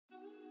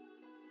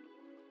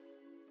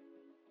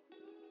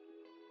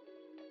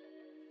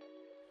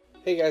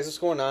Hey guys, what's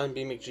going on?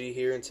 BMcG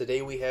here, and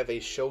today we have a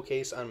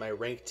showcase on my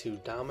Rank 2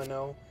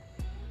 Domino.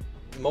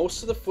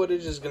 Most of the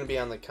footage is going to be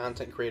on the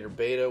Content Creator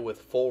Beta with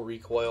full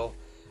recoil.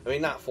 I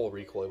mean, not full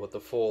recoil, but the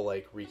full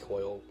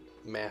recoil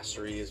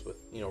masteries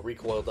with,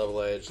 recoil, double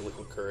edge,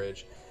 liquid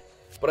courage.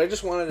 But I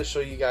just wanted to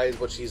show you guys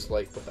what she's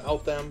like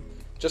without them,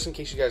 just in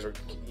case you guys are,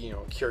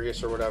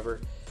 curious or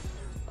whatever.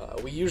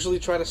 We usually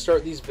try to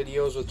start these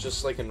videos with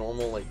just a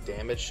normal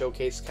damage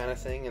showcase kind of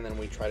thing, and then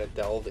we try to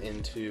delve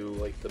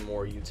into the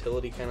more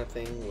utility kind of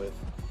thing with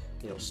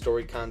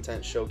story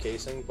content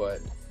showcasing. But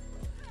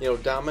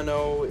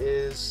Domino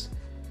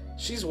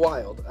she's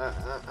wild.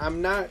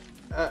 I'm not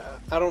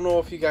I don't know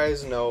if you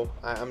guys know,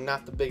 I'm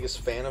not the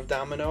biggest fan of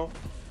Domino.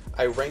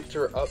 I ranked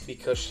her up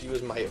because she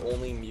was my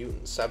only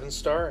mutant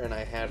 7-star, and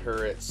I had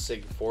her at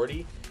Sig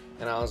 40,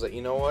 and I was like,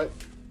 you know what,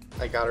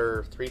 I got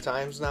her 3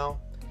 times now.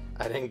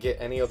 I didn't get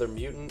any other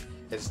mutant.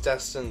 It's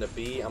destined to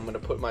be. I'm going to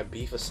put my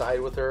beef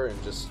aside with her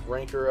and just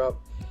rank her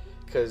up.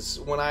 Because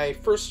when I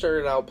first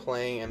started out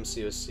playing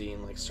MCOC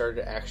and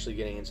started actually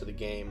getting into the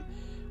game,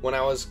 when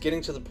I was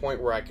getting to the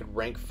point where I could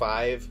rank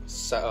 5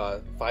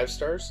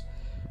 stars,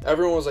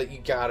 everyone was like, you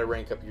got to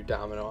rank up your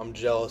Domino. I'm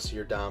jealous of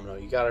your Domino.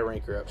 You got to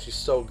rank her up. She's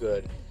so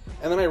good.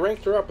 And then I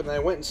ranked her up, and then I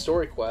went in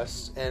story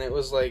quests, and it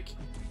was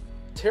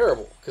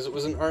terrible because it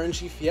was an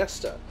RNG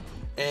Fiesta.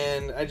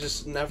 And I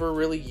just never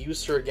really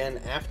used her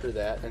again after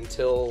that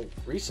until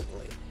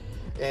recently.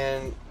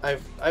 And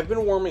I've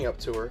been warming up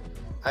to her.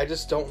 I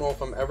just don't know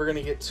if I'm ever going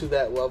to get to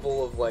that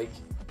level of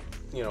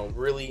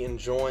really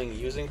enjoying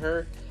using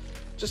her,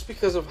 just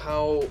because of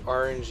how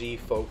RNG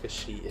focused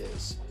she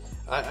is.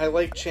 I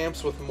like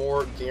champs with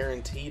more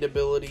guaranteed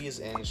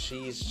abilities, and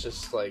she's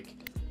just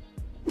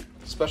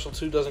Special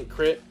 2 doesn't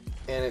crit,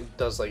 and it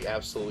does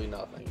absolutely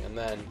nothing. And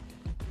then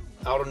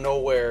out of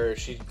nowhere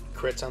she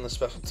crits on the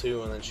Special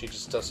 2, and then she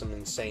just does some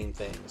insane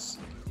things.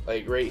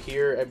 Right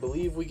here, I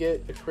believe we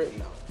get a crit.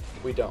 No,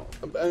 we don't.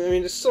 I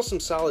mean, it's still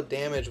some solid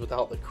damage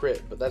without the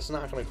crit, but that's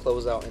not going to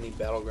close out any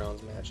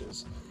Battlegrounds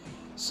matches.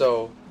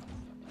 So,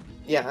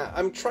 yeah,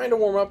 I'm trying to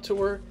warm up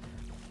to her.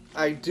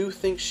 I do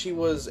think she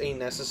was a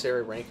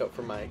necessary rank up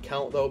for my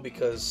account, though,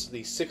 because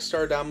the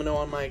 6-star Domino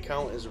on my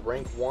account is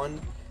rank 1,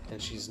 and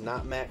she's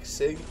not max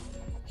Sig.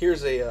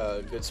 Here's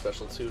a good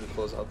Special 2 to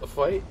close out the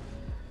fight.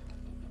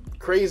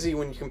 Crazy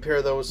when you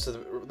compare those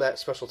to that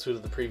Special 2 to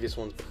the previous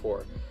ones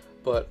before.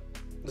 But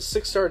the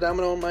 6-star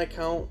Domino on my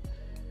account,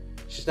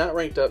 she's not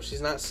ranked up,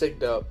 she's not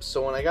sigged up,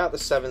 so when I got the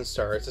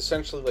 7-star, it's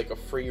essentially a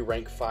free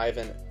rank 5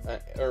 and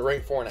or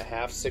rank 4.5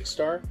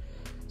 6-star.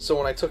 So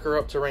when I took her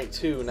up to rank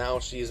 2, now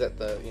she's at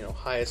the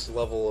highest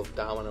level of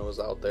Dominoes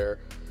out there.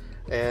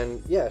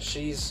 And yeah,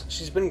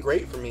 she's been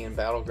great for me in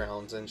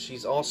Battlegrounds, and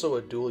she's also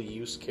a dual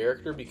use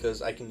character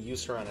because I can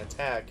use her on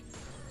attack,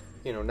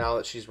 now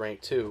that she's rank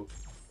 2.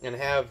 And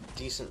have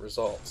decent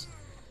results.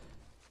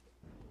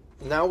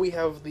 Now we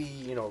have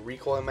the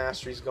recoil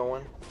masteries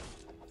going,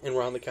 and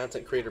we're on the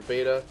Content Creator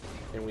Beta,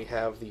 and we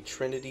have the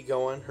Trinity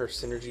going, her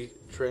Synergy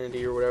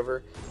Trinity or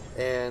whatever,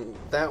 and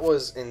that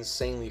was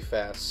insanely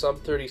fast.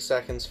 Sub 30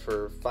 seconds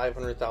for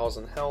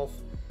 500,000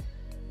 health.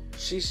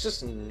 She's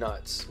just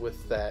nuts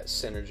with that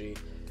synergy.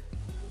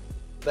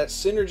 That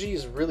synergy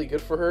is really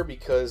good for her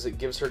because it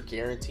gives her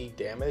guaranteed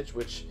damage,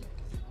 which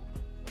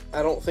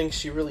I don't think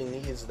she really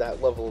needs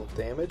that level of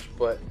damage,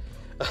 but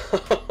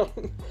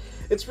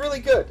it's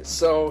really good.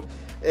 So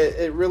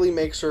it really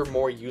makes her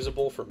more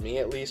usable for me,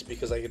 at least,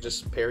 because I could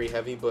just parry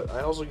heavy, but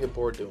I also get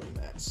bored doing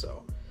that,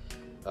 so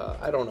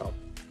I don't know.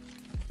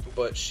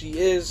 But she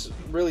is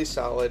really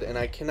solid, and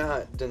I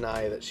cannot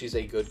deny that she's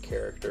a good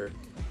character,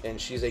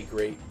 and she's a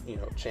great,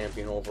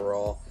 champion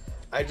overall.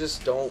 I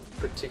just don't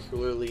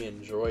particularly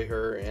enjoy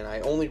her, and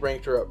I only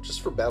ranked her up just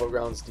for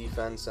Battlegrounds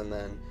defense, and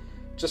then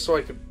just so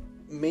I could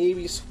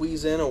maybe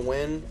squeeze in a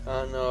win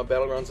on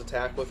Battlegrounds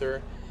attack with her.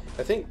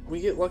 I think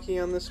we get lucky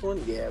on this one.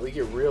 Yeah, we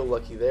get real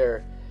lucky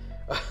there.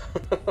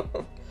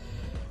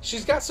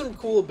 She's got some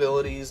cool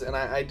abilities, and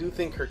I do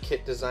think her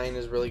kit design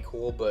is really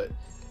cool, but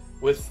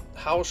with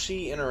how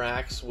she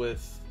interacts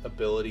with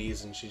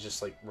abilities, and she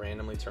just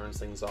randomly turns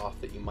things off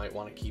that you might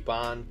want to keep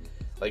on,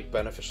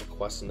 beneficial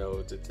quest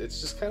nodes,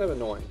 it's just kind of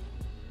annoying.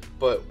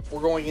 But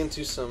we're going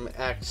into some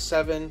Act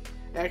 7.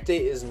 Act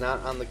 8 is not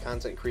on the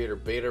Content Creator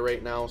Beta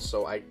right now,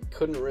 so I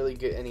couldn't really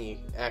get any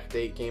Act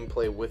 8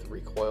 gameplay with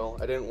recoil.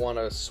 I didn't want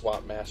to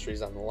swap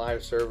masteries on the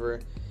live server,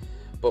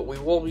 but we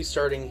will be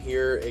starting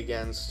here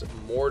against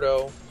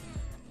Mordo.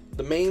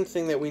 The main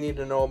thing that we need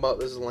to know about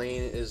this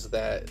lane is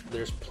that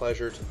there's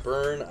Pleasure to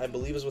Burn, I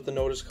believe is what the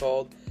node is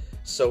called.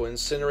 So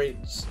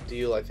Incinerates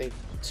deal, I think,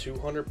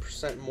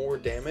 200% more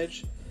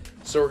damage.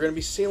 So we're going to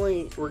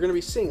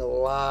be seeing a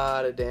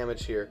lot of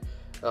damage here.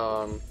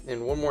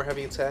 And one more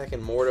heavy attack,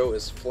 and Mordo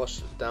is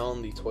flushed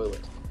down the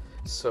toilet.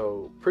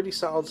 So pretty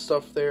solid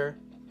stuff there.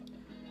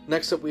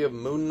 Next up we have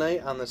Moon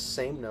Knight on the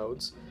same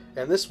nodes,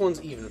 and this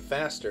one's even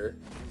faster.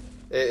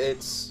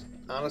 It's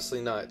honestly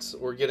nuts.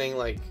 We're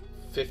getting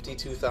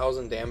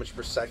 52,000 damage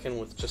per second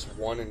with just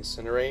one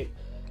Incinerate.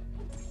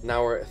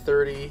 Now we're at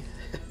 30.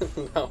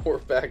 Now we're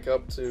back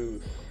up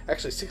to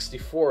actually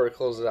 64 to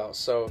close it out.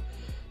 So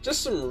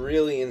just some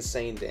really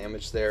insane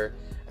damage there.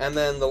 And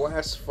then the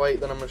last fight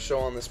that I'm going to show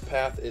on this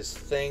path is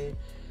Thing.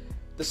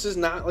 This is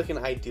not like an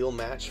ideal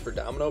match for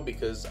Domino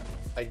because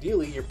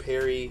ideally you're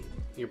parrying,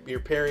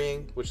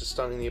 which is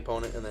stunning the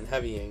opponent, and then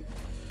heavying.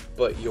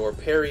 But your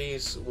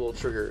parries will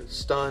trigger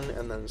stun,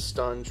 and then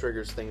stun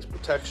triggers Thing's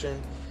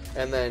protection.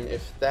 And then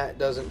if that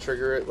doesn't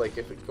trigger it, like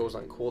if it goes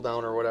on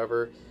cooldown or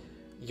whatever,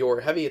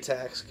 your heavy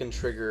attacks can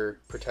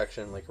trigger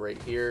protection, like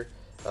right here.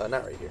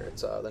 Not right here,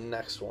 it's the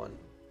next one.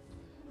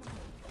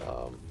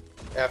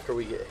 After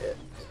we get hit.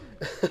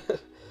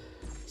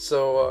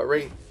 So,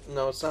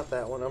 no, it's not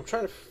that one. I'm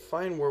trying to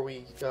find where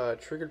we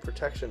triggered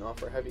protection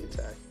off our heavy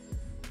attack.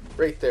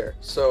 Right there.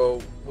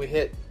 So, we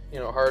hit,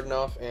 hard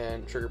enough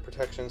and trigger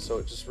protection, so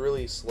it just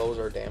really slows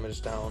our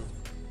damage down.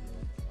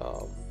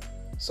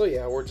 So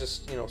yeah, we're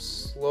just,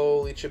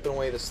 slowly chipping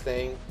away this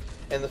thing.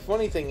 And the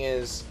funny thing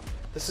is,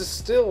 this is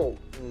still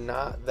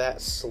not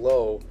that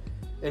slow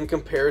in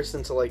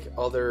comparison to, like,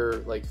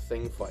 other, like,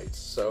 Thing fights.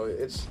 So,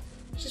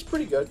 she's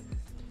pretty good.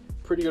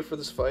 Pretty good for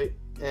this fight.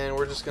 And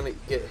we're just going to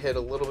get hit a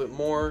little bit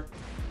more.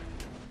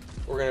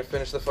 We're going to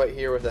finish the fight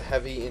here with a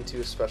heavy into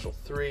a special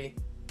 3.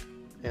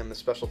 And the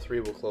special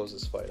 3 will close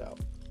this fight out.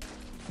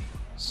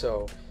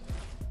 So,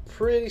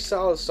 pretty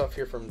solid stuff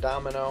here from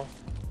Domino.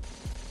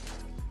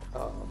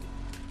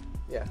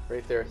 Yeah,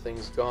 right there,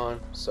 Thing's gone.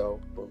 So,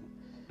 boom.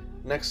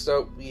 Next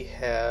up, we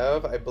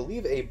have, I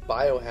believe, a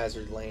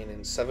Biohazard lane in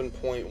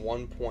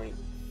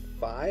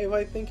 7.1.5,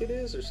 I think it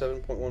is, or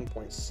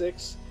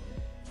 7.1.6.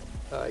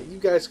 You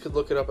guys could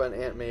look it up on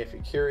Aunt May if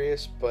you're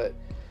curious, but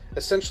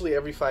essentially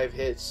every 5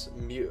 hits,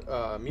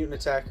 mutant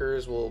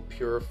attackers will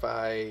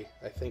purify,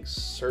 I think,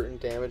 certain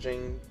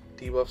damaging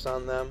debuffs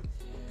on them.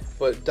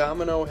 But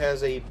Domino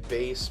has a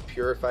base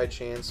purify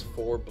chance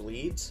for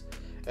bleeds,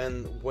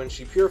 and when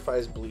she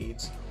purifies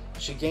bleeds,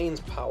 she gains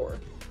power.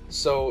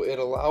 So it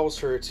allows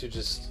her to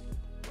just,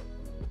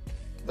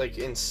 like,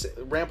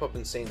 ramp up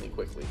insanely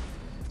quickly.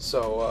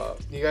 So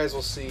you guys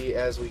will see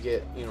as we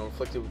get,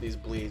 inflicted with these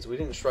bleeds. We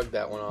didn't shrug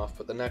that one off,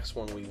 but the next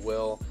one we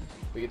will.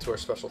 We get to our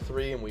special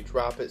 3 and we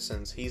drop it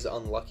since he's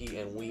unlucky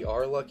and we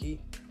are lucky.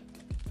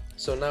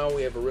 So now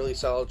we have a really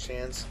solid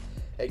chance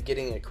at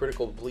getting a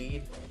critical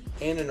bleed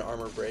and an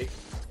armor break.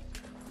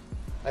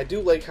 I do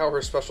like how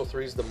her special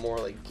 3 is the more,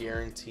 like,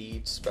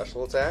 guaranteed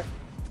special attack.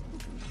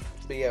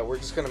 But yeah, we're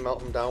just going to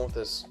melt him down with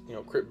this,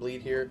 crit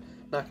bleed here.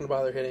 Not going to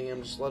bother hitting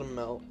him, just let him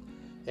melt.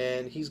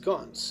 And he's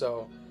gone.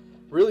 So,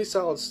 really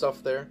solid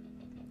stuff there.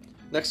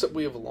 Next up,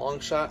 we have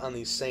Longshot on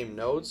these same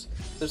nodes.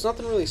 There's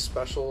nothing really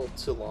special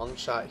to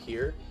Longshot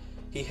here.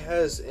 He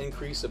has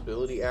increased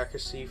ability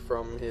accuracy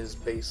from his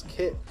base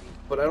kit,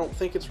 but I don't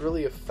think it's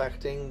really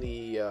affecting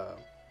the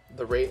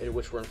rate at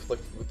which we're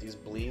inflicted with these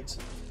bleeds.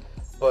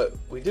 But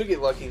we do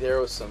get lucky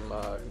there with some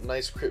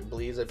nice crit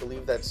bleeds. I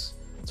believe that's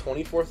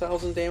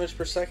 24,000 damage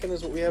per second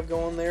is what we have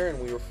going there,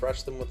 and we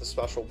refreshed them with the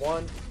special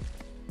 1.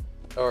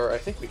 Or I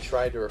think we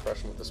tried to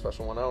refresh him with the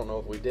special 1. I don't know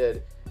if we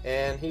did.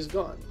 And he's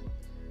gone.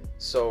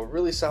 So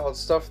really solid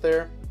stuff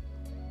there.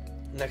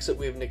 Next up,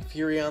 we have Nick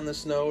Fury on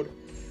this node.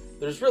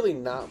 There's really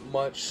not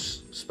much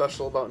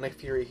special about Nick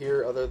Fury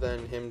here other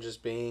than him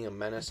just being a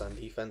menace on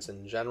defense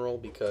in general,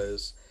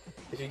 because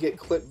if you get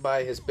clipped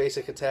by his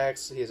basic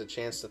attacks, he has a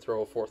chance to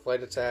throw a 4th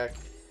light attack,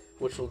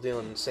 which will deal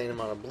an insane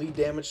amount of bleed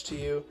damage to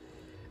you.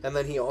 And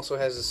then he also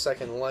has his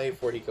second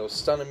life where he goes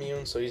stun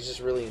immune, so he's just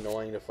really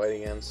annoying to fight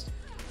against.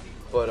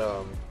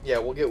 But yeah,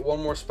 we'll get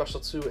one more special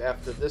 2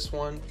 after this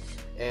one,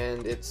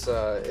 and it's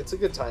a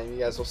good time. You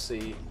guys will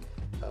see.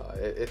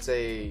 It's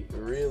a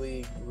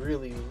really,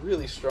 really,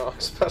 really strong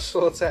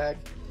special attack,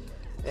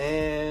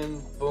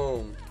 and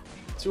boom,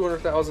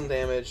 200,000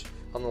 damage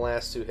on the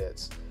last 2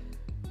 hits.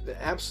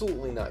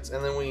 Absolutely nuts.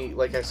 And then we,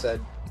 like I said,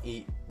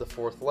 eat the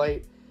 4th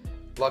light.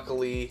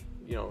 Luckily,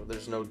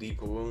 there's no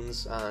deep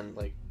wounds on,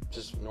 like,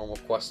 just normal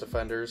quest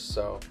offenders,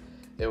 so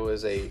it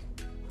was a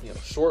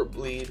short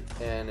bleed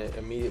and it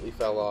immediately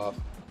fell off.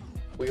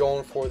 We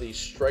going for the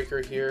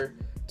striker here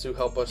to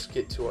help us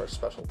get to our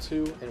special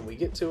 2, and we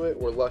get to it.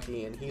 We're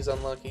lucky and he's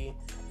unlucky.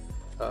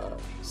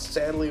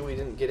 Sadly, we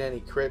didn't get any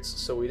crits,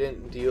 so we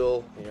didn't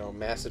deal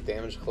massive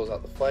damage to close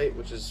out the fight,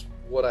 which is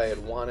what I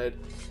had wanted.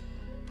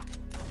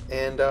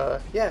 And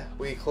yeah,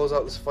 we close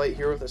out this fight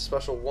here with a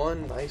special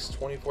 1. Nice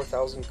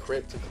 24,000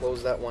 crit to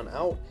close that one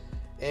out.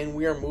 And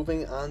we are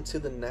moving on to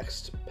the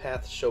next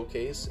path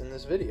showcase in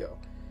this video.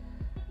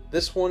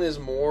 This one is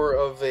more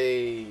of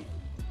a...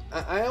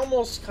 I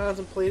almost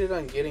contemplated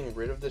on getting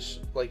rid of this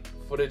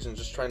footage and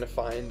just trying to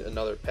find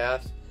another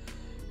path.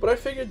 But I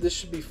figured this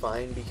should be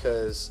fine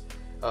because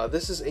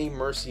this is a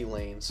Mercy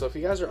lane. So if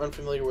you guys are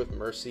unfamiliar with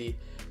Mercy,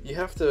 you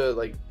have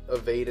to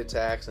evade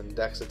attacks and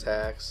dex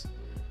attacks.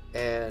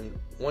 And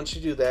once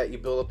you do that, you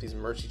build up these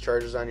Mercy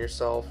charges on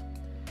yourself.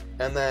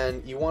 And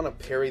then you want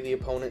to parry the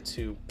opponent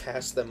to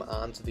pass them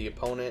on to the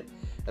opponent,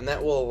 and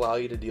that will allow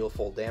you to deal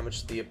full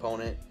damage to the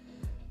opponent.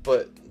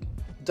 But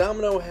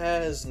Domino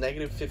has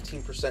negative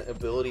 15%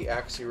 ability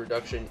accuracy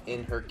reduction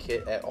in her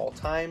kit at all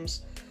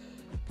times,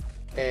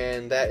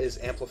 and that is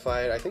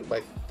amplified, I think,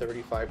 by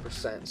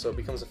 35%. So it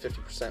becomes a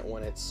 50%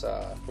 when it's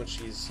when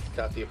she's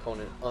got the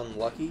opponent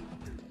unlucky.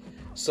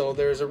 So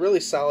there's a really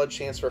solid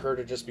chance for her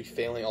to just be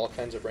failing all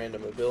kinds of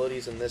random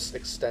abilities, and this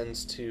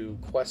extends to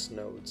quest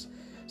nodes.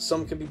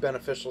 Some can be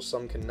beneficial,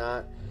 some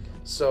cannot.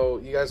 So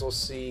you guys will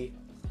see,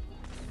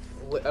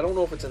 I don't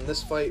know if it's in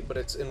this fight, but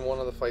it's in one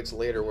of the fights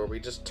later where we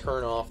just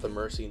turn off the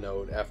Mercy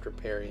node after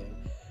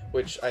parrying,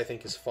 which I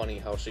think is funny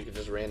how she could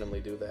just randomly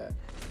do that.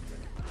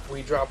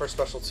 We drop our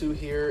special 2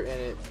 here,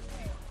 and it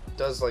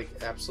does like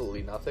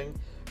absolutely nothing.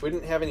 We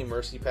didn't have any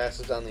Mercy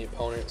passives on the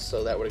opponent,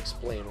 so that would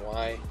explain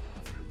why.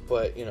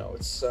 But, you know,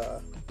 it's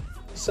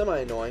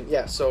semi-annoying.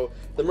 Yeah, so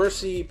the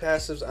Mercy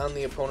passives on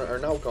the opponent are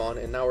now gone,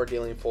 and now we're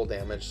dealing full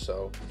damage.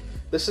 So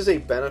this is a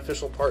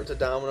beneficial part to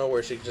Domino,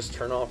 where she can just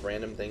turn off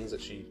random things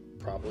that she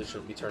probably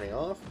shouldn't be turning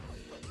off.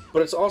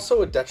 But it's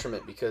also a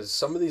detriment, because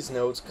some of these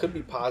nodes could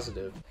be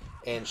positive,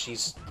 and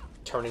she's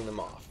turning them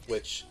off,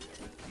 which,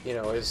 you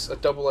know, is a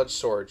double-edged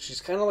sword.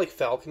 She's kind of like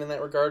Falcon in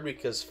that regard,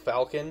 because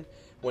Falcon,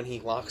 when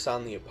he locks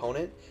on the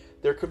opponent,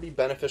 there could be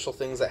beneficial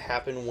things that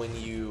happen when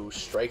you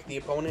strike the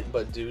opponent,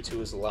 but due to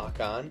his lock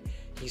on,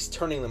 he's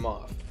turning them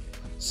off.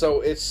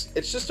 So it's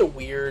just a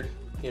weird,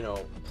 you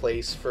know,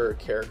 place for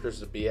characters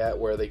to be at,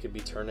 where they could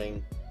be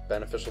turning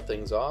beneficial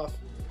things off.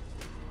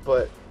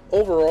 But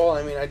overall,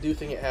 I mean, I do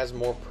think it has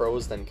more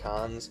pros than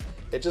cons.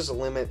 It just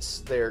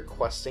limits their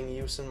questing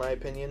use, in my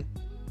opinion.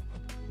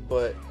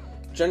 But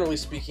generally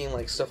speaking,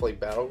 like stuff like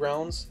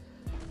Battlegrounds,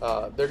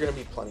 they're going to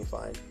be plenty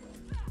fine.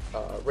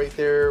 Right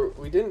there,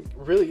 we didn't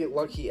really get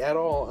lucky at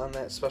all on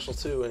that special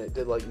 2, and it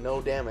did like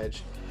no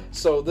damage.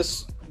 So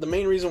the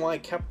main reason why I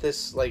kept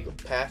this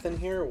like path in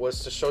here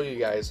was to show you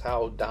guys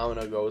how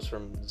Domino goes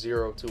from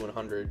 0 to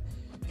 100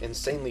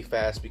 insanely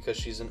fast, because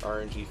she's an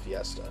RNG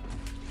Fiesta.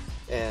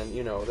 And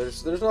you know,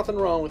 there's nothing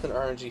wrong with an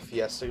RNG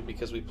Fiesta,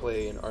 because we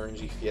play an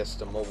RNG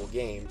Fiesta mobile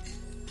game.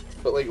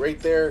 But like right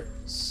there,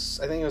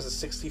 I think it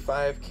was a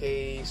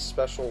 65k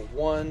special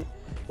 1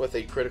 with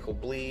a critical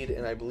bleed,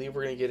 and I believe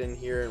we're going to get in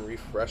here and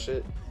refresh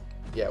it.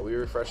 Yeah, we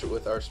refresh it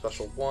with our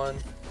special 1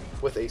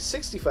 with a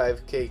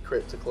 65k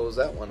crit to close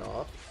that one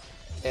off.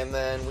 And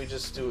then we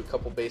just do a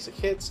couple basic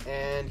hits,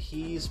 and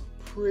he's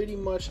pretty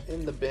much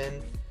in the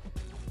bin.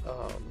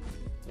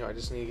 You know, I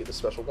just need to get the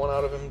special 1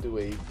 out of him, do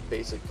a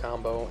basic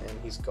combo, and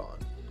he's gone.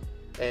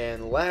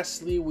 And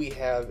lastly, we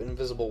have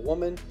Invisible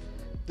Woman.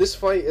 This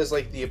fight is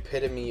like the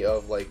epitome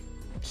of like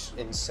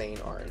insane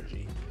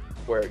RNG,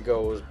 where it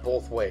goes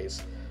both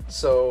ways.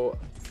 So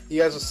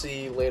you guys will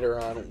see later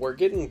on, we're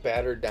getting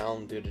battered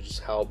down due to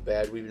just how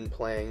bad we've been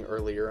playing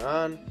earlier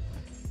on.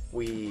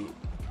 We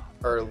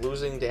are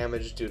losing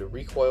damage due to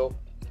recoil,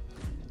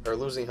 or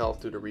losing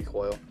health due to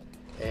recoil,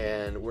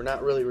 and we're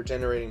not really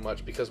regenerating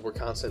much because we're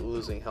constantly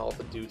losing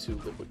health due to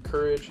Liquid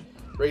Courage.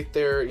 Right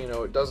there, you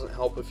know, it doesn't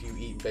help if you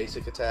eat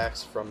basic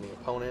attacks from the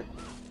opponent.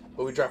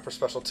 But we drop her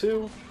special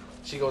 2,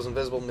 she goes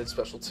invisible mid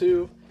special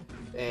 2,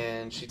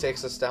 and she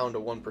takes us down to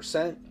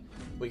 1%.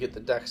 We get the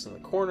Dex in the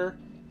corner,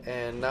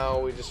 and now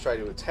we just try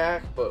to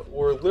attack, but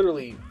we're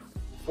literally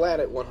flat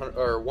at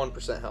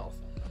 1% health,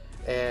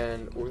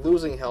 and we're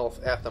losing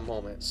health at the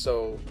moment.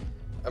 So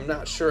I'm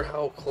not sure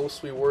how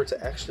close we were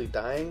to actually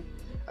dying.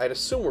 I'd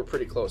assume we're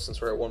pretty close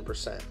since we're at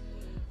 1%.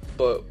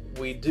 But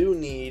we do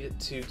need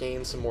to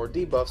gain some more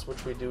debuffs,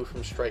 which we do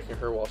from striking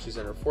her while she's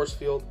in her force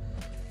field.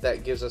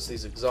 That gives us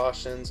these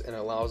exhaustions and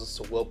allows us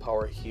to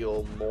willpower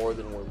heal more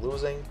than we're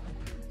losing.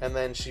 And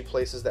then she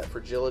places that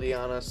fragility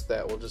on us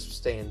that will just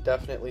stay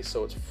indefinitely,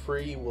 so it's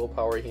free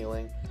willpower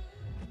healing.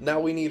 Now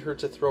we need her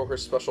to throw her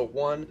special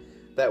 1,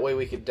 that way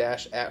we could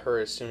dash at her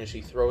as soon as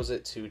she throws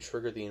it to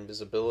trigger the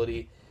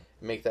invisibility,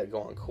 make that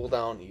go on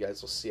cooldown. You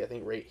guys will see, I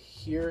think right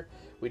here,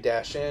 we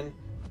dash in,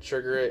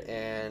 trigger it,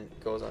 and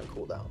it goes on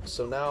cooldown.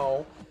 So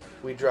now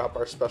we drop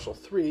our special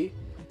 3,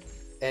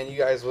 and you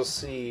guys will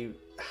see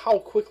how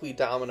quickly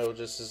Domino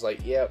just is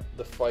like, yep,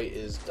 the fight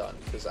is done,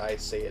 because I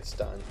say it's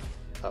done.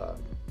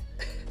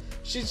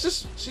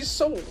 She's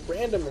so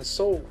random and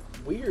so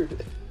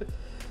weird.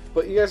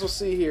 But you guys will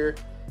see here,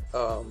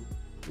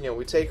 you know,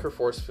 we take her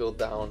force field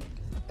down,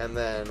 and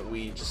then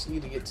we just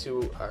need to get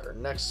to our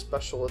next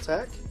special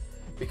attack,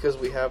 because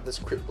we have this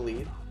crit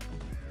bleed.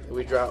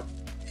 We drop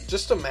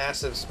just a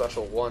massive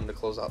special 1 to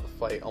close out the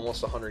fight,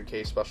 almost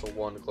 100k special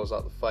 1 to close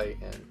out the fight,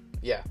 and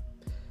yeah.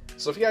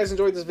 So if you guys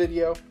enjoyed this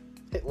video,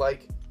 hit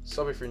like,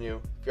 sub if you're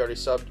new. If you already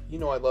subbed, you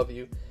know I love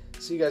you.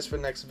 See you guys for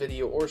the next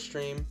video or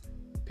stream.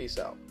 Peace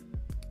out.